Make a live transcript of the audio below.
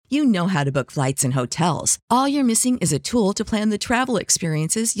You know how to book flights and hotels. All you're missing is a tool to plan the travel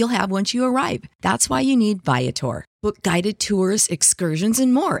experiences you'll have once you arrive. That's why you need Viator. Book guided tours, excursions,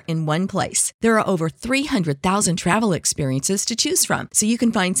 and more in one place. There are over 300,000 travel experiences to choose from, so you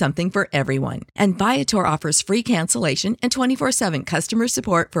can find something for everyone. And Viator offers free cancellation and 24/7 customer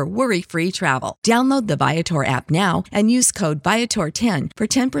support for worry-free travel. Download the Viator app now and use code Viator10 for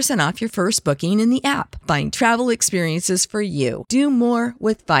 10% off your first booking in the app. Find travel experiences for you. Do more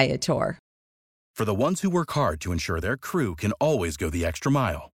with Viator. For the ones who work hard to ensure their crew can always go the extra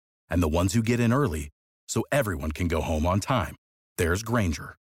mile, and the ones who get in early so everyone can go home on time, there's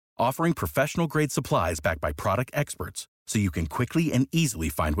Grainger, offering professional-grade supplies backed by product experts so you can quickly and easily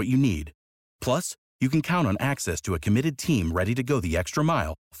find what you need. Plus, you can count on access to a committed team ready to go the extra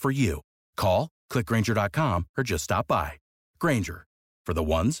mile for you. Call, click Grainger.com, or just stop by. Grainger, for the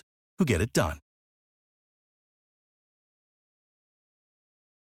ones who get it done.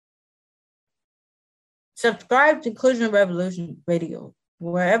 Subscribe to Inclusion Revolution Radio,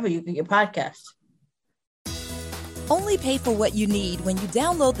 wherever you get your podcasts. Only pay for what you need when you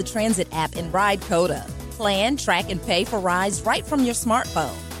download the Transit app and ride Coda. Plan, track, and pay for rides right from your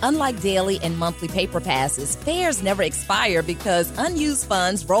smartphone. Unlike daily and monthly paper passes, fares never expire because unused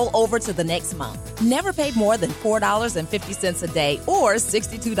funds roll over to the next month. Never pay more than $4.50 a day or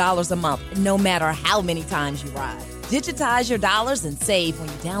 $62 a month, no matter how many times you ride. Digitize your dollars and save when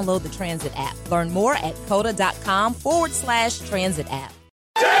you download the Transit app. Learn more at coda.com/transit app.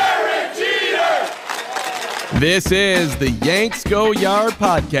 This is the Yanks Go Yard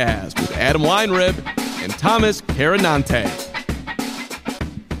podcast with Adam Weinrib and Thomas Carinante.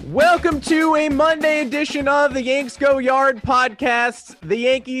 Welcome to a Monday edition of the Yanks Go Yard podcast. The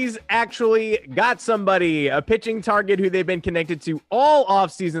Yankees actually got somebody, a pitching target who they've been connected to all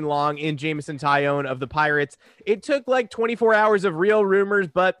offseason long in Jameson Taillon of the Pirates. It took like 24 hours of real rumors,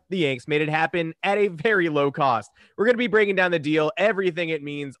 but the Yanks made it happen at a very low cost. We're going to be breaking down the deal, everything it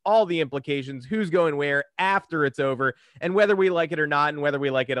means, all the implications, who's going where after it's over, and whether we like it or not, and whether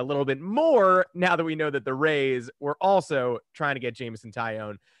we like it a little bit more now that we know that the Rays were also trying to get Jameson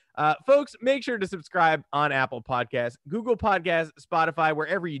Taillon. Folks, make sure to subscribe on Apple Podcasts, Google Podcasts, Spotify,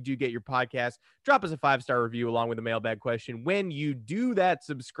 wherever you do get your podcasts. Drop us a 5-star review along with a mailbag question. When you do that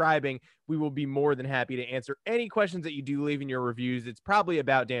subscribing, we will be more than happy to answer any questions that you do leave in your reviews. It's probably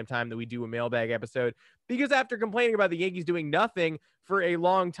about damn time that we do a mailbag episode, because after complaining about the Yankees doing nothing for a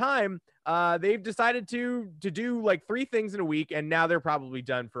long time, they've decided to do like 3 things in a week, and now they're probably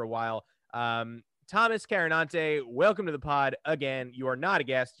done for a while. Thomas Carinante, welcome to the pod again. You are not a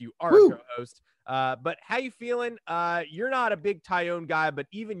guest, you are a co-host. But how you feeling? You're not a big Taillon guy, but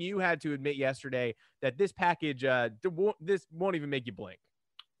even you had to admit yesterday that this package, this won't even make you blink.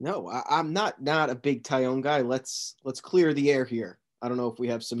 No, I'm not a big Taillon guy. Let's clear the air here. I don't know if we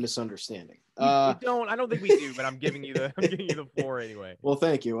have some misunderstanding. I don't think we do, but I'm giving you the floor anyway. Well,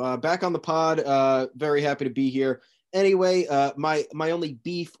 thank you. Back on the pod. Very happy to be here. Anyway, my only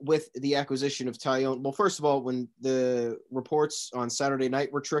beef with the acquisition of Taillon. Well, first of all, when the reports on Saturday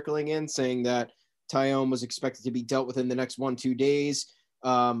night were trickling in saying that Taillon was expected to be dealt with in the next 1-2 days,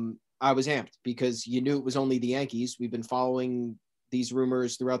 I was amped because you knew it was only the Yankees. We've been following these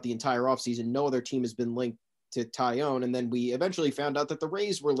rumors throughout the entire offseason. No other team has been linked to Taillon. And then we eventually found out that the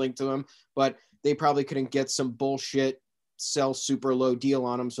Rays were linked to him, but they probably couldn't get some bullshit sell super low deal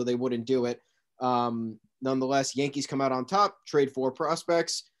on him, so they wouldn't do it. Nonetheless, Yankees come out on top, trade 4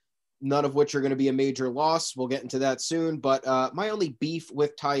 prospects, none of which are going to be a major loss. We'll get into that soon. But my only beef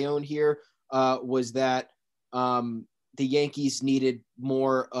with Taillon here was that the Yankees needed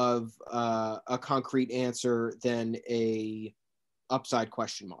more of a concrete answer than a upside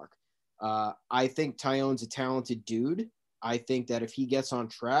question mark. I think Taillon's a talented dude. I think that if he gets on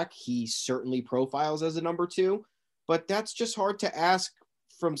track, he certainly profiles as a number 2. But that's just hard to ask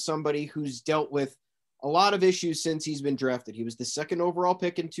from somebody who's dealt with a lot of issues since he's been drafted. He was the 2nd overall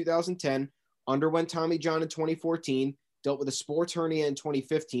pick in 2010, underwent Tommy John in 2014, dealt with a sports hernia in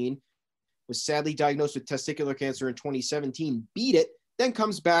 2015, was sadly diagnosed with testicular cancer in 2017, beat it, then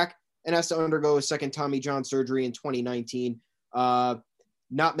comes back and has to undergo a second Tommy John surgery in 2019.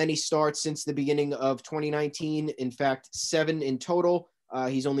 Not many starts since the beginning of 2019. In fact, 7 in total.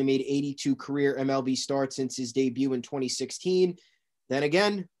 He's only made 82 career MLB starts since his debut in 2016. Then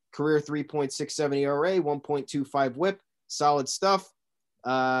again, career 3.67 ERA, 1.25 WHIP, solid stuff.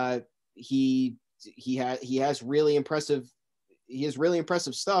 He has really impressive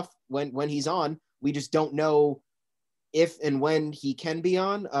stuff when he's on. We just don't know if and when he can be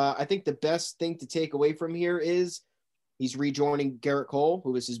on. I think the best thing to take away from here is he's rejoining Garrett Cole,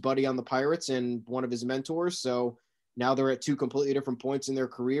 who was his buddy on the Pirates and one of his mentors. So Now they're at two completely different points in their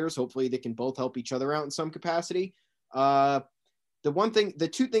careers. Hopefully they can both help each other out in some capacity.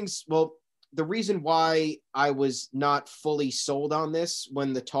 The reason why I was not fully sold on this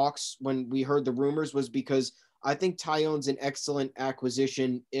when we heard the rumors, was because I think Taillon's an excellent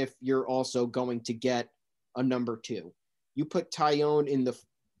acquisition if you're also going to get a number 2. You put Taillon in the,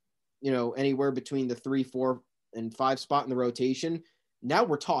 anywhere between the 3, 4, and 5 spot in the rotation. Now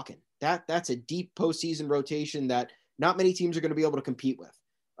we're talking. That's a deep postseason rotation that not many teams are going to be able to compete with.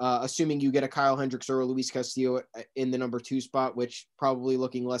 Assuming you get a Kyle Hendricks or a Luis Castillo in the number 2 spot, which probably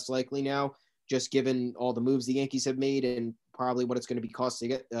looking less likely now, just given all the moves the Yankees have made and probably what it's going to be cost to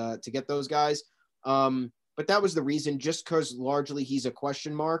get those guys. But that was the reason, just because largely he's a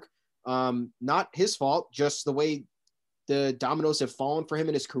question mark. Not his fault, just the way the dominoes have fallen for him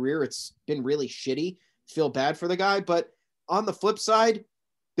in his career. It's been really shitty. Feel bad for the guy. But on the flip side,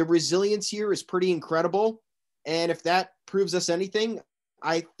 the resilience here is pretty incredible. And if that proves us anything,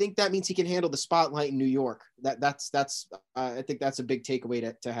 I think that means he can handle the spotlight in New York. I think that's a big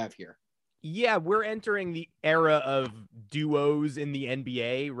takeaway to have here. Yeah, we're entering the era of duos in the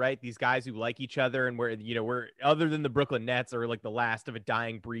NBA, right? These guys who like each other, and we're other than the Brooklyn Nets are like the last of a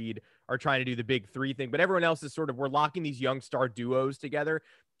dying breed, are trying to do the big 3 thing, but everyone else is we're locking these young star duos together.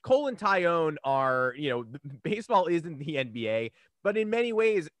 Cole and Taillon are, baseball isn't the NBA, but in many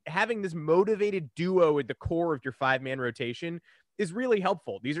ways, having this motivated duo at the core of your 5-man rotation is really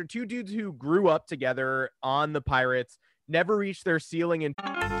helpful. These are 2 dudes who grew up together on the Pirates, never reached their ceiling. And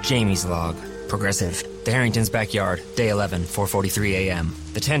Jamie's log. Progressive. The Harrington's backyard. Day 11, 4:43 a.m.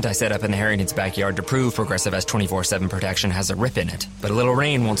 The tent I set up in the Harrington's backyard to prove Progressive has 24/7 protection has a rip in it. But a little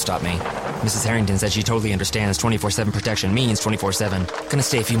rain won't stop me. Mrs. Harrington said she totally understands 24/7 protection means 24/7. Gonna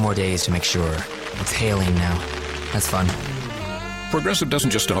stay a few more days to make sure. It's hailing now. That's fun. Progressive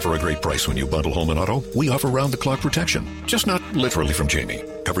doesn't just offer a great price when you bundle home and auto. We offer round-the-clock protection. Just not literally from Jamie.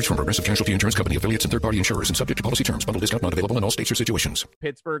 Coverage from Progressive Casualty Insurance Company, affiliates, and third-party insurers, and subject to policy terms. Bundle discount not available in all states or situations.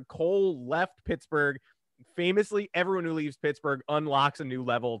 Pittsburgh. Cole left Pittsburgh. Famously, everyone who leaves Pittsburgh unlocks a new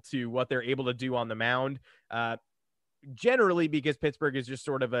level to what they're able to do on the mound. Generally because Pittsburgh is just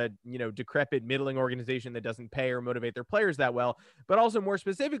sort of a, decrepit middling organization that doesn't pay or motivate their players that well, but also more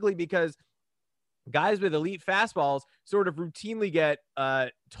specifically because guys with elite fastballs sort of routinely get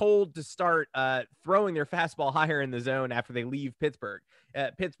told to start throwing their fastball higher in the zone after they leave Pittsburgh.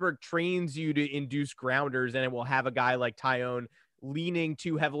 Pittsburgh trains you to induce grounders, and it will have a guy like Taillon leaning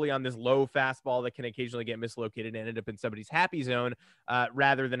too heavily on this low fastball that can occasionally get mislocated and end up in somebody's happy zone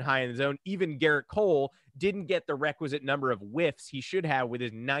rather than high in the zone. Even Garrett Cole didn't get the requisite number of whiffs he should have with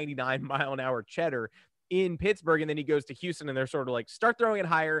his 99-mile-an-hour cheddar in Pittsburgh, and then he goes to Houston, and they're sort of like, start throwing it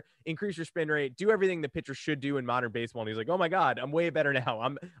higher, increase your spin rate, do everything the pitcher should do in modern baseball. And he's like, oh my God, I'm way better now.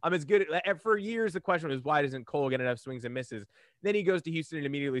 I'm as good for years. The question was, why doesn't Cole get enough swings and misses? Then he goes to Houston and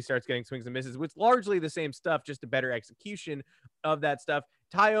immediately starts getting swings and misses, which largely the same stuff, just a better execution of that stuff.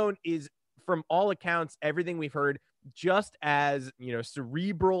 Taillon is, from all accounts, everything we've heard, just as,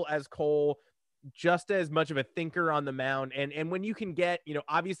 cerebral as Cole, just as much of a thinker on the mound. And when you can get,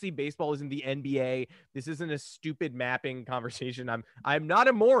 obviously baseball isn't the NBA. This isn't a stupid mapping conversation. I'm not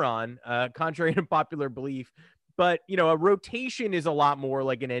a moron, contrary to popular belief, but a rotation is a lot more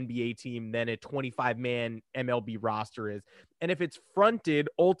like an NBA team than a 25-man MLB roster is. And if it's fronted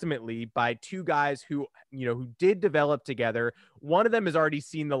ultimately by 2 guys who did develop together, one of them has already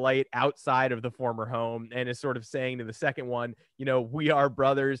seen the light outside of the former home and is sort of saying to the second one, we are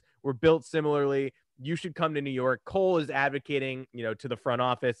brothers. We're built similarly. You should come to New York. Cole is advocating, to the front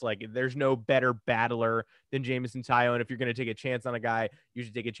office, like there's no better battler than Jameson Taillon. If you're going to take a chance on a guy, you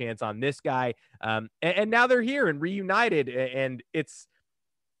should take a chance on this guy. And now they're here and reunited, and it's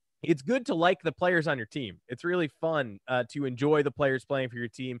good to like the players on your team. It's really fun to enjoy the players playing for your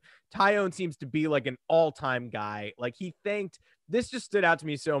team. Taillon seems to be like an all-time guy. Like this just stood out to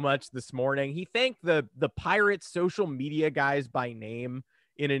me so much this morning. He thanked the Pirates social media guys by name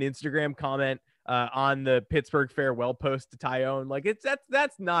in an Instagram comment on the Pittsburgh farewell post to Taillon. Like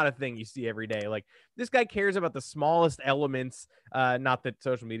that's not a thing you see every day. Like this guy cares about the smallest elements. Not that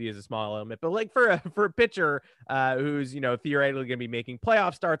social media is a small element, but like for a pitcher who's, theoretically going to be making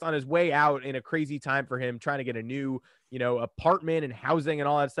playoff starts on his way out in a crazy time for him, trying to get a new, apartment and housing and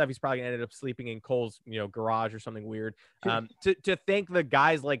all that stuff. He's probably gonna end up sleeping in Cole's, garage or something weird. To thank the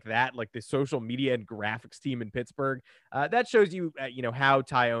guys like that, like the social media and graphics team in Pittsburgh, that shows you, how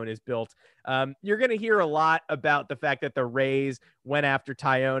Taillon is built. You're going to hear a lot about the fact that the Rays went after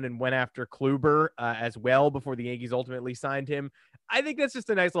Taillon and went after Kluber as well before the Yankees ultimately signed him. I think that's just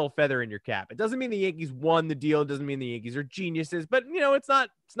a nice little feather in your cap. It doesn't mean the Yankees won the deal. It doesn't mean the Yankees are geniuses, but it's not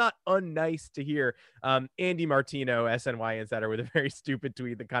it's not unnice to hear. Andy Martino, SNY Insider, with a very stupid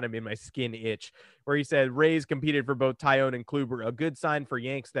tweet that kind of made my skin itch, where he said Rays competed for both Tyone and Kluber, a good sign for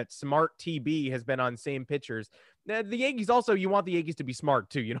Yanks that smart TB has been on same pitchers. Now, the Yankees also, you want the Yankees to be smart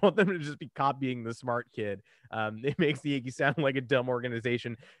too. You don't want them to just be copying the smart kid. It makes the Yankees sound like a dumb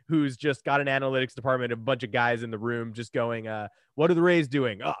organization who's just got an analytics department, a bunch of guys in the room just going, what are the Rays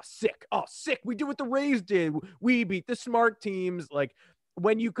doing? Oh, sick. Oh, sick. We do what the Rays did. We beat the smart teams. Like,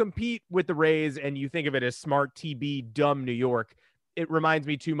 when you compete with the Rays and you think of it as smart TB, dumb New York, it reminds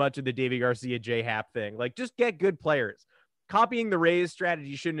me too much of the David Garcia J-Happ thing. Like, just get good players. Copying the Rays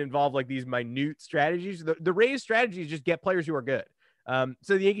strategy shouldn't involve like these minute strategies. The Rays strategy is just get players who are good.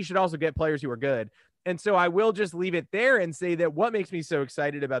 So the Yankees should also get players who are good. And so I will just leave it there and say that what makes me so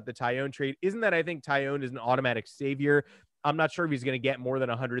excited about the Tyone trade isn't that I think Tyone is an automatic savior. I'm not sure if he's going to get more than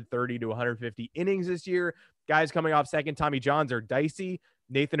 130 to 150 innings this year. Guys coming off second Tommy Johns are dicey.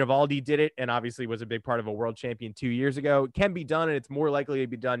 Nathan Eovaldi did it and obviously was a big part of a world champion 2 years ago. It can be done, and it's more likely to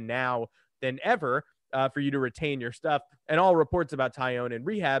be done now than ever for you to retain your stuff. And all reports about Tyone and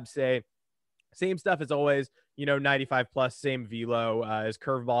rehab say same stuff as always, 95 plus, same velo. His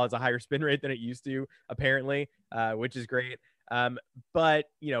curveball has a higher spin rate than it used to, apparently, which is great. But,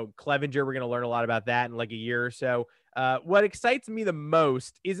 Clevenger, we're going to learn a lot about that in like a year or so. What excites me the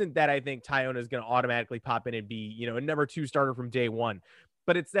most isn't that I think Tyone is going to automatically pop in and be, a number 2 starter from day one,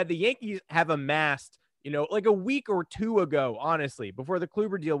 but it's that the Yankees have amassed, like a week or two ago, honestly, before the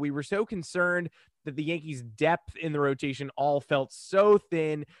Kluber deal, we were so concerned that the Yankees' depth in the rotation all felt so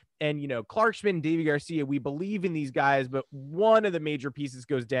thin. And, Clarke Schmidt and Davy Garcia, we believe in these guys, but one of the major pieces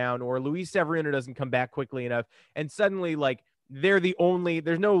goes down or Luis Severino doesn't come back quickly enough. And suddenly, like, there's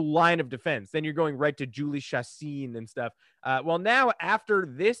no line of defense. Then you're going right to Jhoulys Chacin and stuff. Well, now after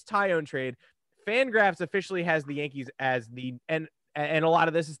this Tyone trade, Fangraphs officially has the Yankees as and a lot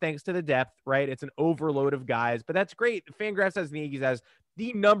of this is thanks to the depth, right? It's an overload of guys, but that's great. Fangraphs has the Yankees as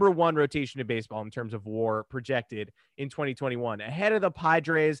the number 1 rotation in baseball in terms of WAR projected in 2021, ahead of the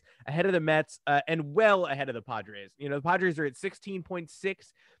Padres, ahead of the Mets, and well ahead of the Padres. The Padres are at 16.6.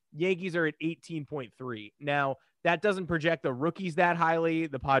 Yankees are at 18.3. Now, that doesn't project the rookies that highly.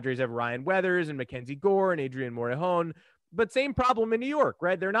 The Padres have Ryan Weathers and Mackenzie Gore and Adrian Morejon, but same problem in New York,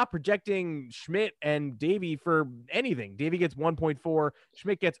 right? They're not projecting Schmidt and Davy for anything. Davy gets 1.4,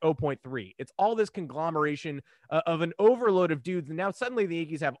 Schmidt gets 0.3. It's all this conglomeration of an overload of dudes. And now suddenly the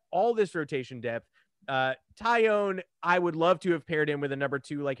Yankees have all this rotation depth. Tyone, I would love to have paired him with a number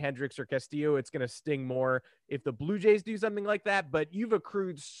 2 like Hendricks or Castillo. It's going to sting more if the Blue Jays do something like that, but you've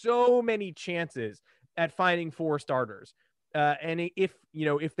accrued so many chances at finding 4 starters. And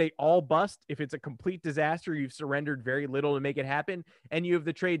if they all bust, if it's a complete disaster, you've surrendered very little to make it happen, and you have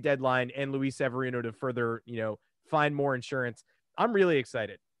the trade deadline and Luis Severino to further, find more insurance. I'm really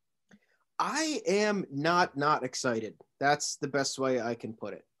excited. I am not excited. That's the best way I can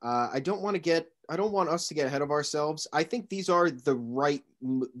put it. I don't want us to get ahead of ourselves. I think these are the right,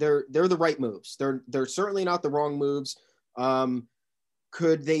 they're the right moves. They're certainly not the wrong moves.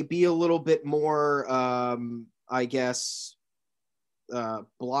 Could they be a little bit more, I guess,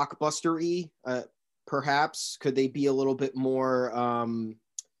 blockbuster-y, perhaps? Could they be a little bit more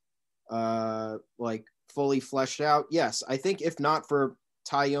like fully fleshed out? Yes. I think if not for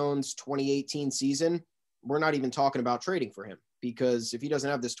Tyone's 2018 season, we're not even talking about trading for him, because if he doesn't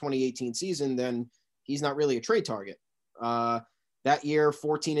have this 2018 season, then he's not really a trade target. That year,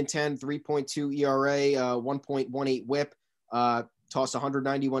 14-10, 3.2 ERA, 1.18 whip, tossed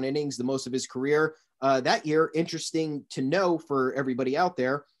 191 innings, the most of his career. That year, interesting to know for everybody out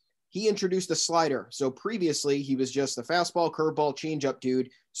there, he introduced a slider. So previously, he was just a fastball, curveball, changeup dude.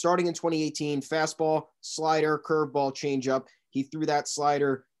 Starting in 2018, fastball, slider, curveball, changeup. He threw that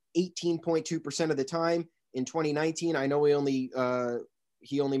slider 18.2% of the time. In 2019, I know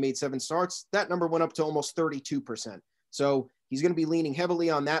he only made 7 starts. That number went up to almost 32%. So he's going to be leaning heavily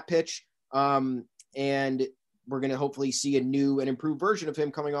on that pitch. And we're going to hopefully see a new and improved version of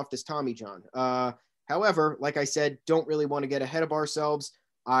him coming off this Tommy John. However, like I said, don't really want to get ahead of ourselves.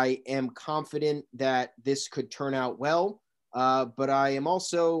 I am confident that this could turn out well, but I am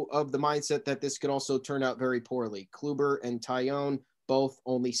also of the mindset that this could also turn out very poorly. Kluber and Tyone, both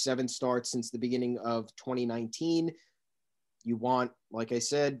only 7 starts since the beginning of 2019. You want, like I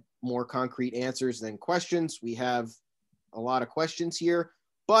said, more concrete answers than questions. We have a lot of questions here,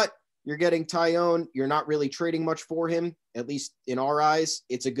 but you're getting Tyone. You're not really trading much for him, at least in our eyes.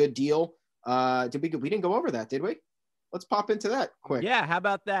 It's a good deal. We didn't go over that, did we? Let's pop into that quick. Yeah, how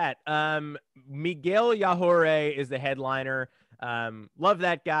about that? Miguel Yajure is the headliner. Love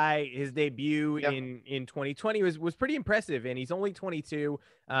that guy. His debut in 2020 was pretty impressive, and he's only 22.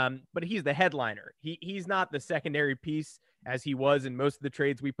 But he's the headliner. He's not the secondary piece as he was in most of the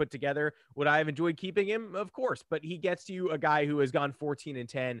trades we put together. Would I have enjoyed keeping him? Of course, but he gets you a guy who has gone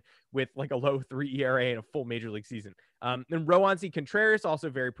 14-10 with like a low 3 ERA in a full major league season. And Roansy Contreras, also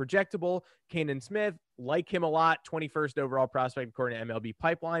very projectable. Kanan Smith, like him a lot, 21st overall prospect according to MLB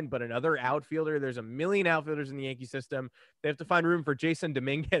Pipeline, but another outfielder. There's a million outfielders in the Yankee system. They have to find room for Jason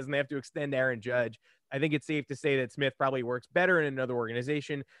Dominguez, and they have to extend Aaron Judge. I think it's safe to say that Smith probably works better in another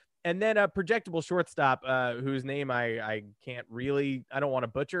organization. And then a projectable shortstop, whose name I can't really, I don't want to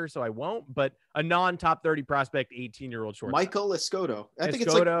butcher, so I won't, but a non-top 30 prospect, 18-year-old shortstop. Michael Escoto. I think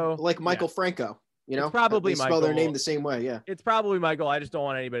it's like Michael Franco. You know, it's probably they spell their name the same way. Yeah, it's probably Michael. I just don't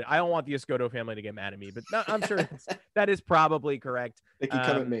want anybody. I don't want the Escoto family to get mad at me, but no, I'm sure that is probably correct. They can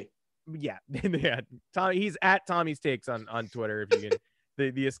come at me. Yeah, yeah. Tommy, he's at Tommy's Takes on Twitter. If you can,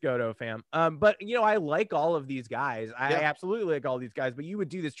 the Escoto fam. But you know, I like all of these guys. I absolutely like all these guys. But you would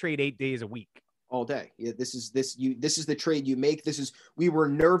do this trade 8 days a week. All day. Yeah, this is the trade you make. We were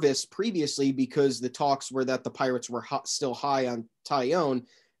nervous previously because the talks were that the Pirates were still high on Taillon.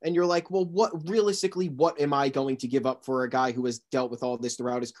 And you're like, well, what am I going to give up for a guy who has dealt with all this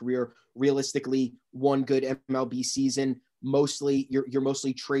throughout his career? Realistically, one good MLB season. Mostly, you're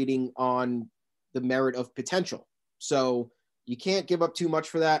mostly trading on the merit of potential. So you can't give up too much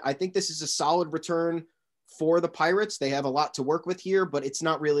for that. I think this is a solid return for the Pirates. They have a lot to work with here, but it's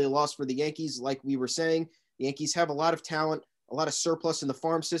not really a loss for the Yankees. Like we were saying, the Yankees have a lot of talent, a lot of surplus in the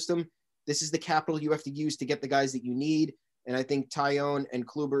farm system. This is the capital you have to use to get the guys that you need. And I think Taillon and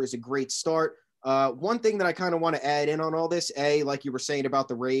Kluber is a great start. One thing that I kind of want to add in on all this, like you were saying about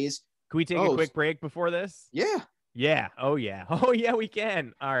the Rays. Can we take a quick break before this? Yeah. Yeah. Oh, yeah. Oh, yeah, we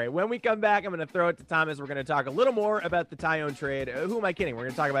can. All right. When we come back, I'm going to throw it to Thomas. We're going to talk a little more about the Taillon trade. Who am I kidding? We're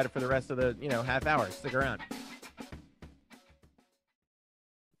going to talk about it for the rest of the, half hour. Stick around.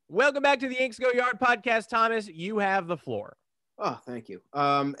 Welcome back to the Yanks Go Yard podcast, Thomas. You have the floor. Oh, thank you.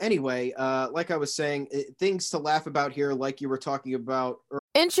 Anyway, like I was saying, things to laugh about here, like you were talking about.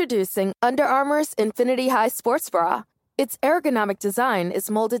 Introducing Under Armour's Infinity High Sports Bra. Its ergonomic design is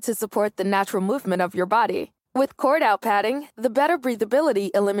molded to support the natural movement of your body. With cord-out padding, the better breathability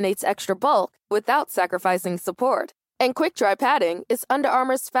eliminates extra bulk without sacrificing support. And quick-dry padding is Under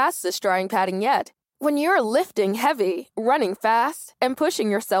Armour's fastest-drying padding yet. When you're lifting heavy, running fast, and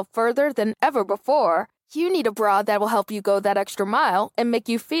pushing yourself further than ever before, you need a bra that will help you go that extra mile and make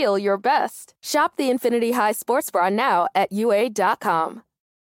you feel your best. Shop the Infinity High Sports Bra now at UA.com.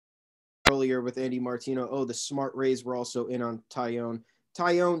 Earlier with Andy Martino, the smart Rays were also in on Taillon.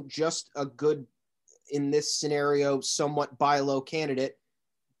 Taillon, just a good, in this scenario, somewhat buy low candidate.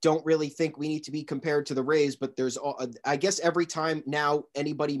 Don't really think we need to be compared to the Rays, but I guess every time now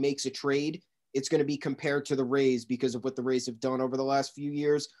anybody makes a trade, it's going to be compared to the Rays because of what the Rays have done over the last few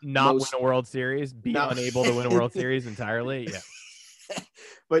years. Win a World Series, unable to win a World Series entirely. Yeah.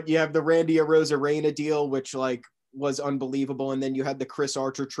 But you have the Randy Arozarena deal, which was unbelievable. And then you had the Chris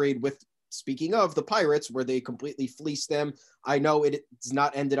Archer trade with, speaking of the Pirates, where they completely fleeced them. I know it's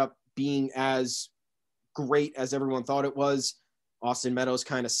not ended up being as great as everyone thought it was. Austin Meadows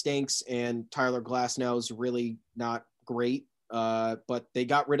kind of stinks, and Tyler Glasnow is really not great. But they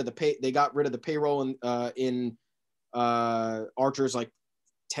got rid of the payroll in Archer's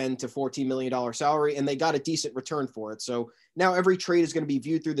 $10 to $14 million salary, and they got a decent return for it. So now every trade is going to be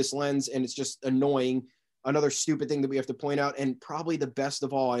viewed through this lens, and it's just annoying. Another stupid thing that we have to point out, and probably the best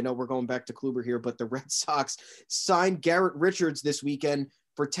of all, I know we're going back to Kluber here, but the Red Sox signed Garrett Richards this weekend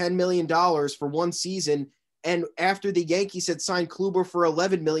for $10 million for one season. And after the Yankees had signed Kluber for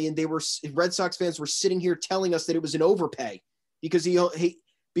 $11 million, Red Sox fans were sitting here telling us that it was an overpay because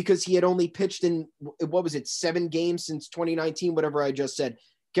he had only pitched in, 7 games since 2019, whatever I just said.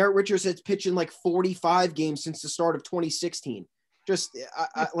 Garrett Richards has pitched in 45 games since the start of 2016. Just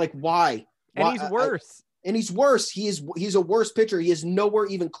why? And he's worse. He's worse. He's a worse pitcher. He is nowhere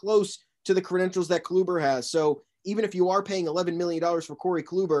even close to the credentials that Kluber has. So even if you are paying $11 million for Corey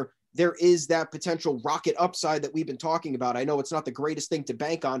Kluber, there is that potential rocket upside that we've been talking about. I know it's not the greatest thing to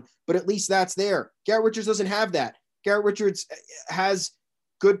bank on, but at least that's there. Garrett Richards doesn't have that. Garrett Richards has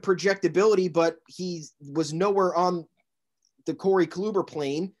good projectability, but he was nowhere on the Corey Kluber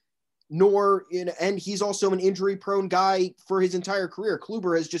plane, and he's also an injury-prone guy for his entire career.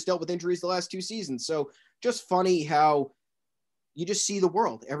 Kluber has just dealt with injuries the last 2 seasons. So just funny how you just see the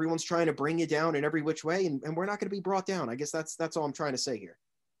world. Everyone's trying to bring you down in every which way, and we're not going to be brought down. I guess that's all I'm trying to say here.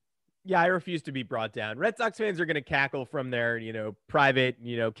 Yeah, I refuse to be brought down. Red Sox fans are going to cackle from their, private,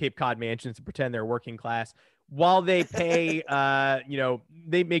 Cape Cod mansions and pretend they're working class. while they pay,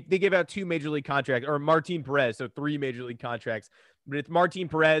 they give out 2 major league contracts, or Martin Perez, so 3 major league contracts. But it's Martin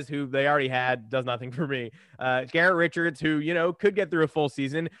Perez, who they already had, does nothing for me. Garrett Richards, who, could get through a full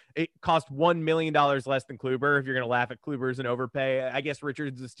season. It cost $1 million less than Kluber. If you're going to laugh at Kluber's and overpay, I guess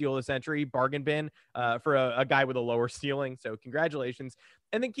Richards is a steal of the century bargain bin for a guy with a lower ceiling. So congratulations.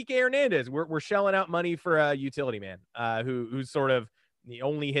 And then Kike Hernandez, we're shelling out money for a utility man who's sort of, he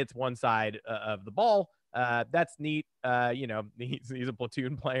only hits one side of the ball. That's neat. He's a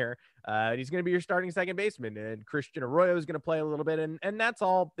platoon player. He's going to be your starting second baseman, and Christian Arroyo is going to play a little bit. And that's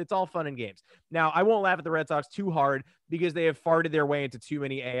all. It's all fun and games. Now, I won't laugh at the Red Sox too hard because they have farted their way into too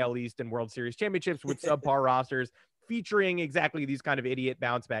many AL East and World Series championships with subpar rosters featuring exactly these kind of idiot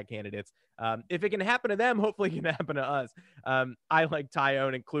bounce back candidates. If it can happen to them, hopefully it can happen to us. I like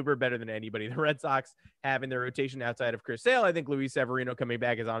Taillon and Kluber better than anybody. The Red Sox have in their rotation outside of Chris Sale. I think Luis Severino coming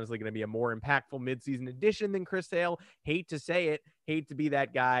back is honestly going to be a more impactful midseason addition than Chris Sale. Hate to say it, hate to be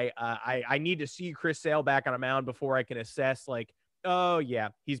that guy. I need to see Chris Sale back on a mound before I can assess like, oh yeah,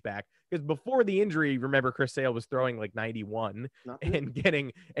 he's back. Because before the injury, remember Chris Sale was throwing like 91 and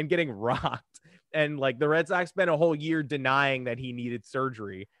getting rocked. And like the Red Sox spent a whole year denying that he needed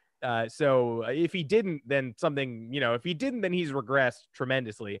surgery. So if he didn't, then if he didn't, then he's regressed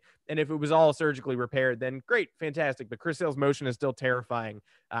tremendously. And if it was all surgically repaired, then great, fantastic. But Chris Sale's motion is still terrifying.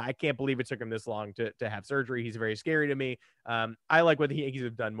 I can't believe it took him this long to have surgery. He's very scary to me. I like what the Yankees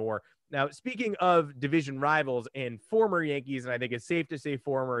have done more. Now, speaking of division rivals and former Yankees, and I think it's safe to say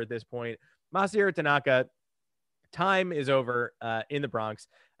former at this point, Masahiro Tanaka, time is over in the Bronx.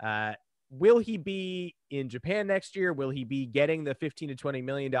 Will he be in Japan next year? Will he be getting the $15 to $20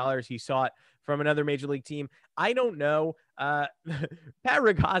 million he sought from another major league team? I don't know. Pat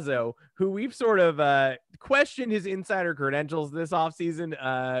Ragazzo, who we've sort of questioned his insider credentials this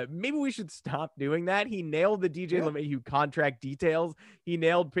offseason. Maybe we should stop doing that. He nailed the DJ LeMahieu contract details. He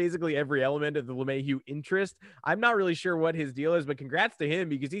nailed basically every element of the LeMahieu interest. I'm not really sure what his deal is, but congrats to him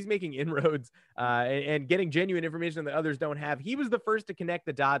because he's making inroads and getting genuine information that others don't have. He was the first to connect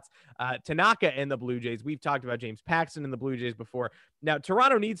the dots. Tanaka and the Blue Jays. We've talked about James Paxton and the Blue Jays before. Now,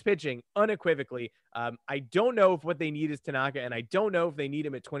 Toronto needs pitching unequivocally. I don't know if what they need is Tanaka, and I don't know if they need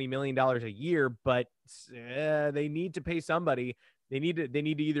him at $20 million a year, but they need to pay somebody. They need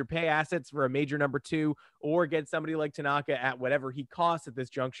to either pay assets for a major number 2 or get somebody like Tanaka at whatever he costs at this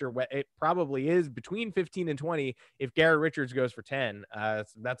juncture. It probably is between 15 and 20 if Garrett Richards goes for 10.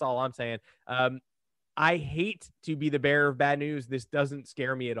 That's all I'm saying. I hate to be the bearer of bad news. This doesn't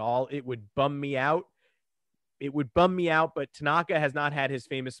scare me at all. It would bum me out. But Tanaka has not had his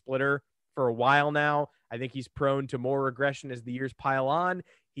famous splitter for a while now. I think he's prone to more regression as the years pile on.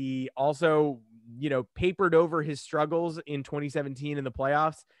 He also, papered over his struggles in 2017 in the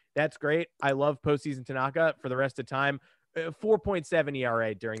playoffs. That's great. I love postseason Tanaka for the rest of the time. 4.7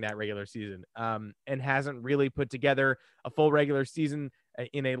 ERA during that regular season, and hasn't really put together a full regular season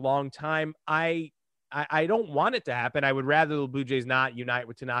in a long time. I don't want it to happen. I would rather the Blue Jays not unite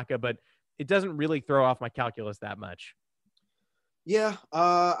with Tanaka, but it doesn't really throw off my calculus that much. Yeah,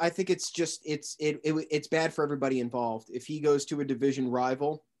 I think it's just it's bad for everybody involved. If he goes to a division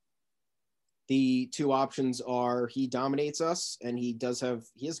rival, the 2 options are he dominates us, and he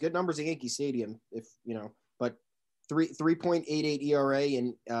has good numbers at Yankee Stadium, but 3.88 ERA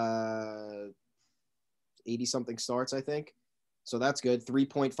and 80 something starts, I think. So that's good.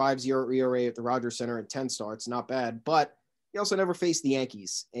 3.50 ERA at the Rogers Center and 10 starts, not bad. But he also never faced the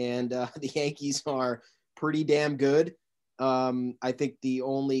Yankees, and the Yankees are pretty damn good. I think the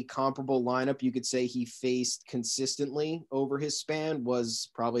only comparable lineup you could say he faced consistently over his span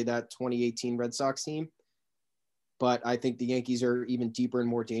was probably that 2018 Red Sox team. But I think the Yankees are even deeper and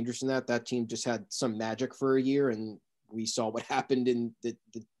more dangerous than that. That team just had some magic for a year, and we saw what happened in the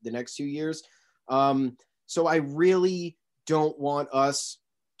next 2 years. So I really don't want us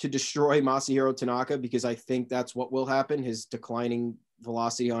to destroy Masahiro Tanaka because I think that's what will happen. His declining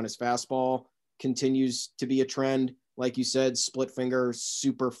velocity on his fastball continues to be a trend. Like you said, split finger,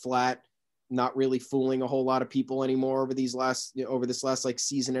 super flat, not really fooling a whole lot of people anymore over this last like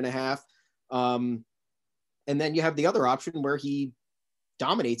season and a half. And then you have the other option where he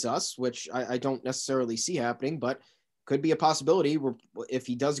dominates us, which I don't necessarily see happening, but could be a possibility. If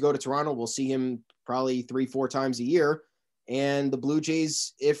he does go to Toronto, we'll see him probably 3-4 times a year. And the Blue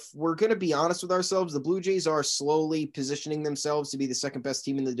Jays, if we're going to be honest with ourselves, the Blue Jays are slowly positioning themselves to be the second best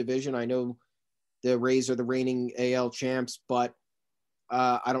team in the division. I know the Rays are the reigning AL champs, but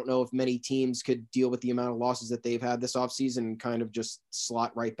I don't know if many teams could deal with the amount of losses that they've had this offseason and kind of just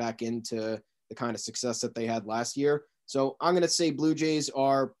slot right back into the kind of success that they had last year. So I'm going to say Blue Jays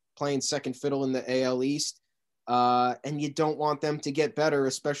are playing second fiddle in the AL East. And you don't want them to get better,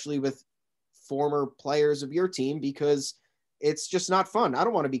 especially with former players of your team, because it's just not fun. I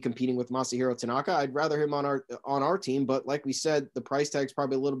don't want to be competing with Masahiro Tanaka. I'd rather him on our team. But like we said, the price tag's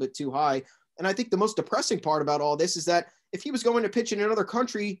probably a little bit too high. And I think the most depressing part about all this is that if he was going to pitch in another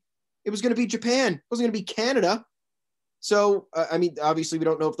country, it was going to be Japan. It wasn't going to be Canada. So, I mean, obviously we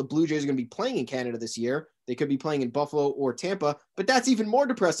don't know if the Blue Jays are going to be playing in Canada this year. They could be playing in Buffalo or Tampa, but that's even more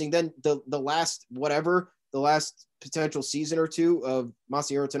depressing than the last potential season or two of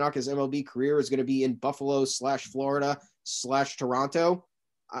Masahiro Tanaka's MLB career is going to be in Buffalo /Florida /Toronto.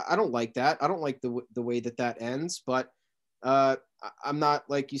 I don't like that. I don't like the way that ends, but I'm not,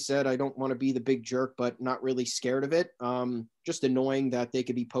 like you said, I don't want to be the big jerk, but not really scared of it. Just annoying that they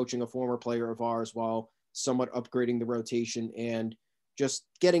could be poaching a former player of ours while somewhat upgrading the rotation and just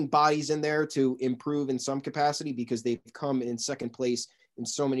getting bodies in there to improve in some capacity, because they've come in second place in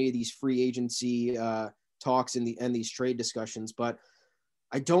so many of these free agency talks and these trade discussions. But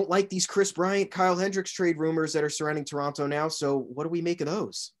I don't like these Chris Bryant, Kyle Hendricks trade rumors that are surrounding Toronto now. So what do we make of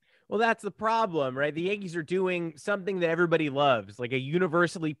those? Well, that's the problem, right? The Yankees are doing something that everybody loves, like a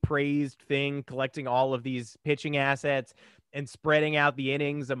universally praised thing, collecting all of these pitching assets and spreading out the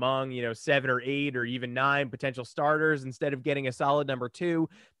innings among, 7 or 8 or even 9 potential starters instead of getting a solid number 2.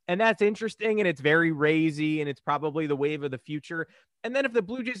 And that's interesting, and it's very Raysy, and it's probably the wave of the future. And then if the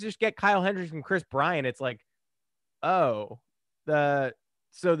Blue Jays just get Kyle Hendricks and Chris Bryant, it's like, there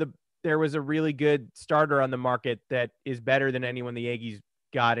was a really good starter on the market that is better than anyone the Yankees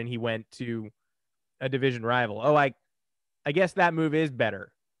got, and he went to a division rival. I guess that move is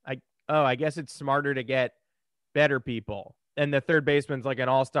better. I guess it's smarter to get better people. And the third baseman's like an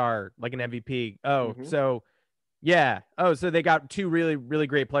all-star, like an MVP. So yeah. So they got 2 really, really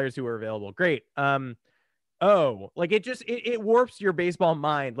great players who were available. Great. It warps your baseball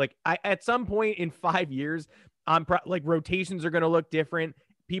mind. Like at some point in 5 years, rotations are going to look different.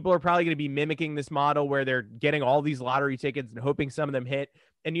 People are probably going to be mimicking this model where they're getting all these lottery tickets and hoping some of them hit.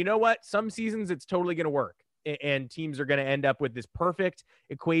 And you know what? Some seasons it's totally going to work. And teams are going to end up with this perfect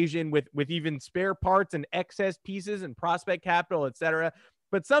equation with even spare parts and excess pieces and prospect capital, et cetera.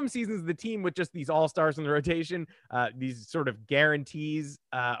 But some seasons, the team with just these all-stars in the rotation, these sort of guarantees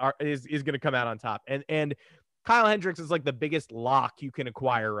is going to come out on top. And Kyle Hendricks is like the biggest lock you can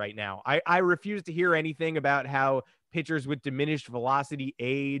acquire right now. I refuse to hear anything about how pitchers with diminished velocity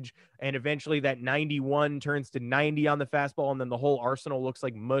age, and eventually that 91 turns to 90 on the fastball, and then the whole arsenal looks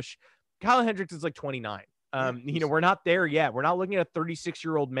like mush. Kyle Hendricks is like 29. We're not there yet. We're not looking at a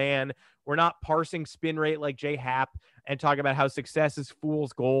 36-year-old man. We're not parsing spin rate like Jay Happ and talking about how success is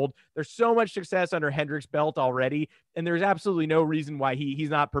fool's gold. There's so much success under Hendricks' belt already, and there's absolutely no reason why he's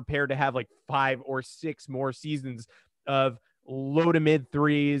not prepared to have like 5 or 6 more seasons of low to mid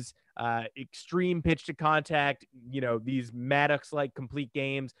threes, extreme pitch to contact, these Maddox-like complete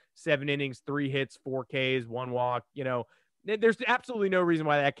games, 7 innings, 3 hits, 4 Ks, 1 walk. There's absolutely no reason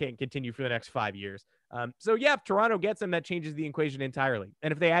why that can't continue for the next 5 years. So yeah, if Toronto gets him, that changes the equation entirely.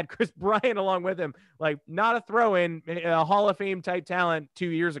 And if they add Chris Bryant along with him, like not a throw-in, a Hall of Fame type talent 2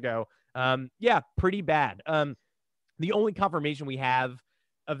 years ago, pretty bad. The only confirmation we have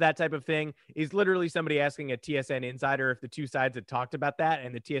of that type of thing is literally somebody asking a TSN insider if the two sides had talked about that,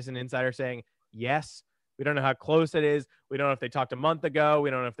 and the TSN insider saying yes. We don't know how close it is. We don't know if they talked a month ago.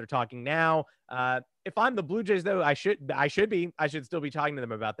 We don't know if they're talking now. If I'm the Blue Jays, though, I should still be talking to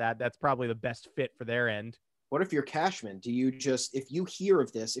them about that. That's probably the best fit for their end. What if you're Cashman? If you hear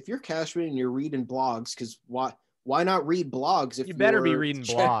of this, if you're Cashman and you're reading blogs, because why not read blogs? If you better be reading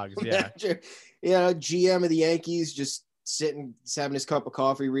blogs, yeah. GM of the Yankees just sitting, having his cup of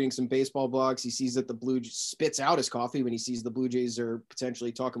coffee, reading some baseball blogs. He sees that the Blue Jays spits out his coffee when he sees the Blue Jays are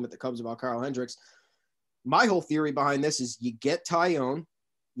potentially talking with the Cubs about Kyle Hendricks. My whole theory behind this is you get Taillon,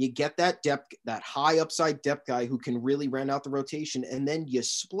 you get that depth, that high upside depth guy who can really round out the rotation, and then you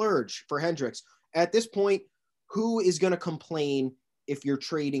splurge for Hendricks. At this point, who is going to complain if you're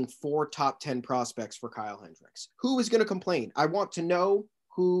trading 4 top 10 prospects for Kyle Hendricks? Who is going to complain? I want to know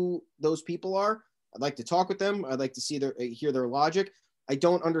who those people are. I'd like to talk with them. I'd like to hear their logic. I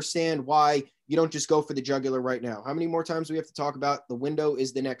don't understand why you don't just go for the jugular right now. How many more times do we have to talk about the window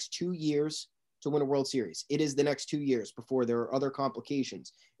is the next 2 years to win a World Series? It is the next 2 years before there are other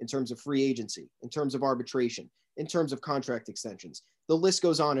complications in terms of free agency, in terms of arbitration, in terms of contract extensions. The list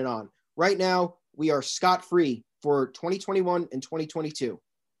goes on and on. Right now, we are scot-free for 2021 and 2022.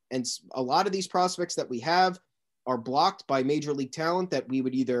 And a lot of these prospects that we have are blocked by major league talent that we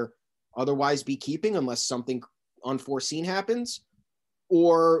would either otherwise be keeping unless something unforeseen happens,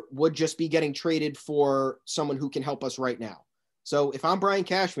 or would just be getting traded for someone who can help us right now. So if I'm Brian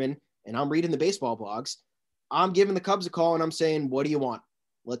Cashman and I'm reading the baseball blogs, I'm giving the Cubs a call and I'm saying, what do you want?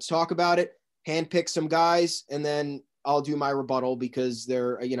 Let's talk about it. Handpick some guys, and then I'll do my rebuttal because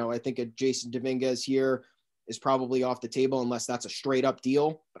I think a Jason Dominguez here is probably off the table unless that's a straight up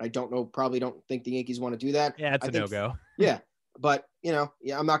deal. But I don't know. Probably don't think the Yankees want to do that. Yeah, it's a no-go. Yeah. But,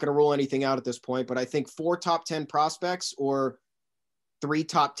 I'm not going to rule anything out at this point. But I think 4 top 10 prospects or 3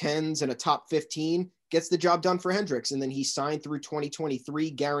 top 10s and a top 15 gets the job done for Hendricks. And then he signed through 2023,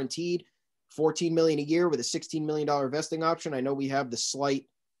 guaranteed $14 million a year with a $16 million vesting option. I know we have the slight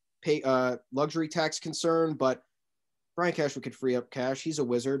luxury tax concern, but Brian Cashman could free up cash. He's a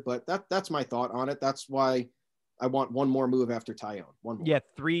wizard, but that's my thought on it. That's why I want one more move after Taillon. One more. Yeah,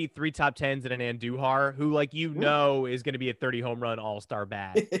 three top 10s and an Andujar, who is going to be a 30 home run all-star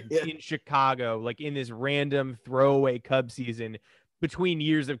bat in Chicago, in this random throwaway Cub season between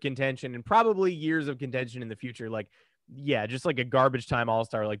years of contention and probably years of contention in the future. Just like a garbage time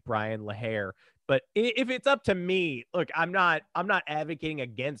all-star like Brian LaHair. But if it's up to me, look, I'm not advocating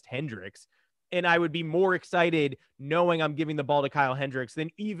against Hendricks, and I would be more excited knowing I'm giving the ball to Kyle Hendricks than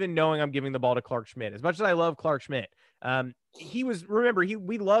even knowing I'm giving the ball to Clarke Schmidt. As much as I love Clarke Schmidt,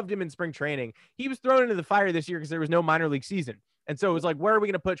 we loved him in spring training. He was thrown into the fire this year because there was no minor league season. And so it was where are we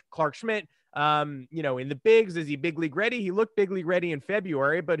going to put Clarke Schmidt? In the bigs, is he big league ready? He looked big league ready in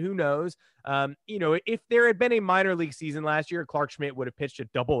February, but who knows? If there had been a minor league season last year, Clarke Schmidt would have pitched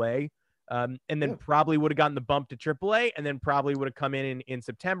at Double-A. And then probably would have gotten the bump to AAA, and then probably would have come in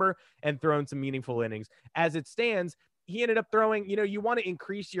September and thrown some meaningful innings. As it stands, he ended up throwing, you want to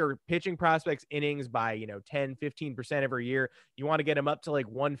increase your pitching prospects innings by, 10, 15% every year. You want to get them up to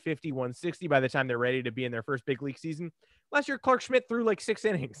 150, 160 by the time they're ready to be in their first big league season. Last year, Clarke Schmidt threw 6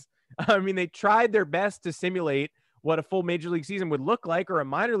 innings. They tried their best to simulate what a full major league season would look like, or a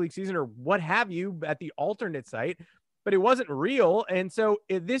minor league season, or what have you, at the alternate site. But it wasn't real. And so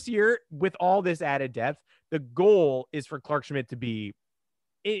this year, with all this added depth, the goal is for Clarke Schmidt to be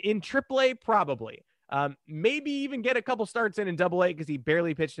in AAA, probably. Maybe even get a couple starts in AA because he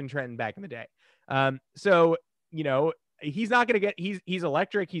barely pitched in Trenton back in the day. He's not going to get, he's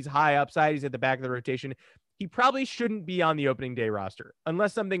electric. He's high upside. He's at the back of the rotation. He probably shouldn't be on the opening day roster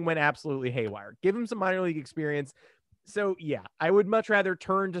unless something went absolutely haywire. Give him some minor league experience. So, yeah, I would much rather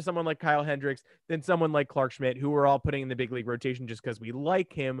turn to someone like Kyle Hendricks than someone like Clarke Schmidt, who we're all putting in the big league rotation just because we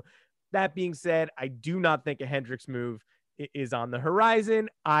like him. That being said, I do not think a Hendricks move is on the horizon.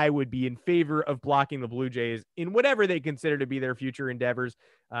 I would be in favor of blocking the Blue Jays in whatever they consider to be their future endeavors.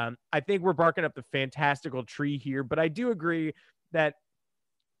 I think we're barking up the fantastical tree here, but I do agree that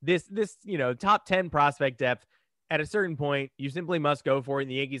this top 10 prospect depth, at a certain point, you simply must go for it.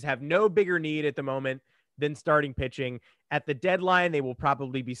 And the Yankees have no bigger need at the moment than starting pitching. At the deadline, they will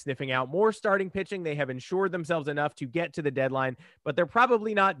probably be sniffing out more starting pitching. They have insured themselves enough to get to the deadline, but they're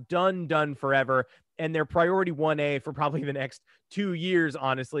probably not done forever. And their priority 1A for probably the next 2 years,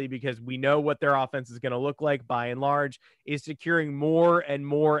 honestly, because we know what their offense is going to look like by and large, is securing more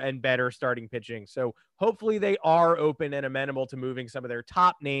and better starting pitching. So hopefully they are open and amenable to moving some of their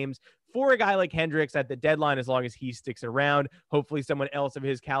top names for a guy like Hendricks at the deadline, as long as he sticks around. Hopefully someone else of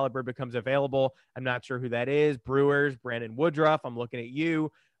his caliber becomes available. I'm not sure who that is. Brewers, Brandon Woodruff. I'm looking at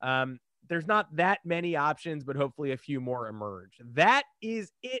you. There's not that many options, but hopefully a few more emerge. That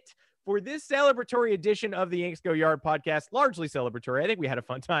is it for this celebratory edition of the Yanks Go Yard podcast, largely celebratory. I think we had a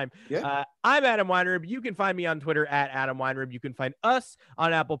fun time. Yeah. I'm Adam Weinrib. You can find me on Twitter at Adam Weinrib. You can find us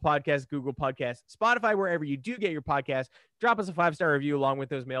on Apple Podcasts, Google Podcasts, Spotify, wherever you do get your podcast. Drop us a 5-star review along with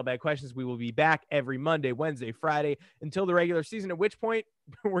those mailbag questions. We will be back every Monday, Wednesday, Friday until the regular season, at which point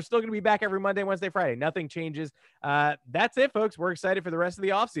we're still going to be back every Monday, Wednesday, Friday. Nothing changes. That's it, folks. We're excited for the rest of the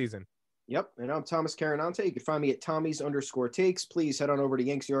offseason. Yep, and I'm Thomas Carinante. You can find me at Tommy's_takes. Please head on over to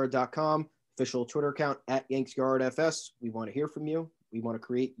YanksYard.com, official Twitter account at YanksYardFS. We want to hear from you. We want to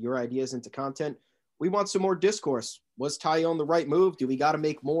create your ideas into content. We want some more discourse. Was Taillon the right move? Do we got to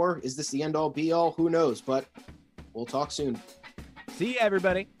make more? Is this the end-all, be-all? Who knows? But we'll talk soon. See you,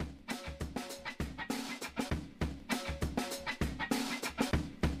 everybody.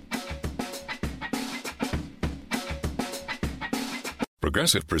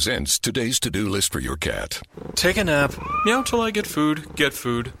 Progressive presents today's to-do list for your cat. Take a nap, meow till I get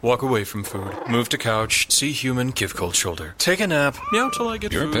food, walk away from food, move to couch, see human, give cold shoulder. Take a nap, meow till I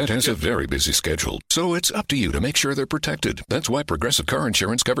get your food. Your pet has a very busy schedule, so it's up to you to make sure they're protected. That's why Progressive Car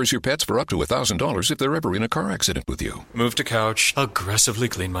Insurance covers your pets for up to $1,000 if they're ever in a car accident with you. Move to couch, aggressively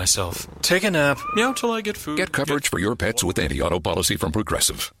clean myself. Take a nap, meow till I get food. Get coverage for your pets with anti-auto policy from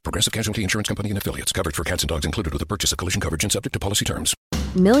Progressive. Progressive Casualty Insurance Company and Affiliates. Coverage for cats and dogs included with the purchase of collision coverage and subject to policy terms.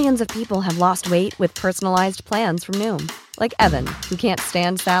 Millions of people have lost weight with personalized plans from Noom. Like Evan, who can't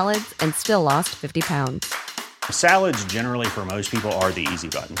stand salads and still lost 50 pounds. Salads generally for most people are the easy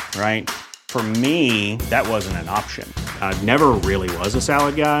button, right? For me, that wasn't an option. I never really was a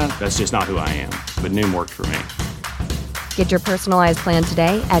salad guy. That's just not who I am. But Noom worked for me. Get your personalized plan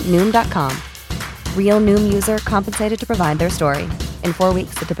today at Noom.com. Real Noom user compensated to provide their story. In 4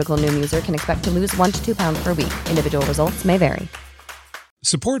 weeks, the typical Noom user can expect to lose 1 to 2 pounds per week. Individual results may vary.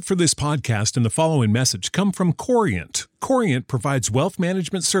 Support for this podcast and the following message come from Corient. Corient provides wealth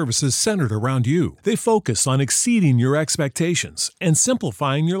management services centered around you. They focus on exceeding your expectations and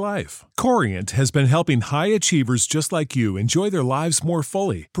simplifying your life. Corient has been helping high achievers just like you enjoy their lives more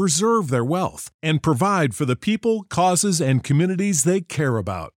fully, preserve their wealth, and provide for the people, causes, and communities they care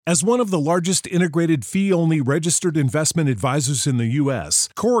about. As one of the largest integrated fee-only registered investment advisors in the U.S.,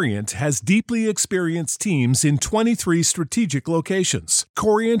 Corient has deeply experienced teams in 23 strategic locations.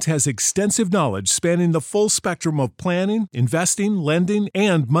 Corient has extensive knowledge spanning the full spectrum of planning, investing, lending,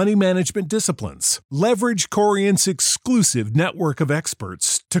 and money management disciplines. Leverage Corient's exclusive network of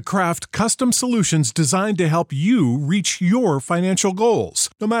experts to craft custom solutions designed to help you reach your financial goals,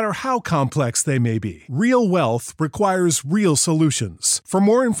 no matter how complex they may be. Real wealth requires real solutions. For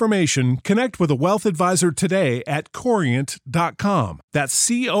more information, connect with a wealth advisor today at Corient.com. That's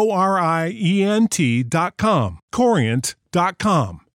Corient.com. Corient.com.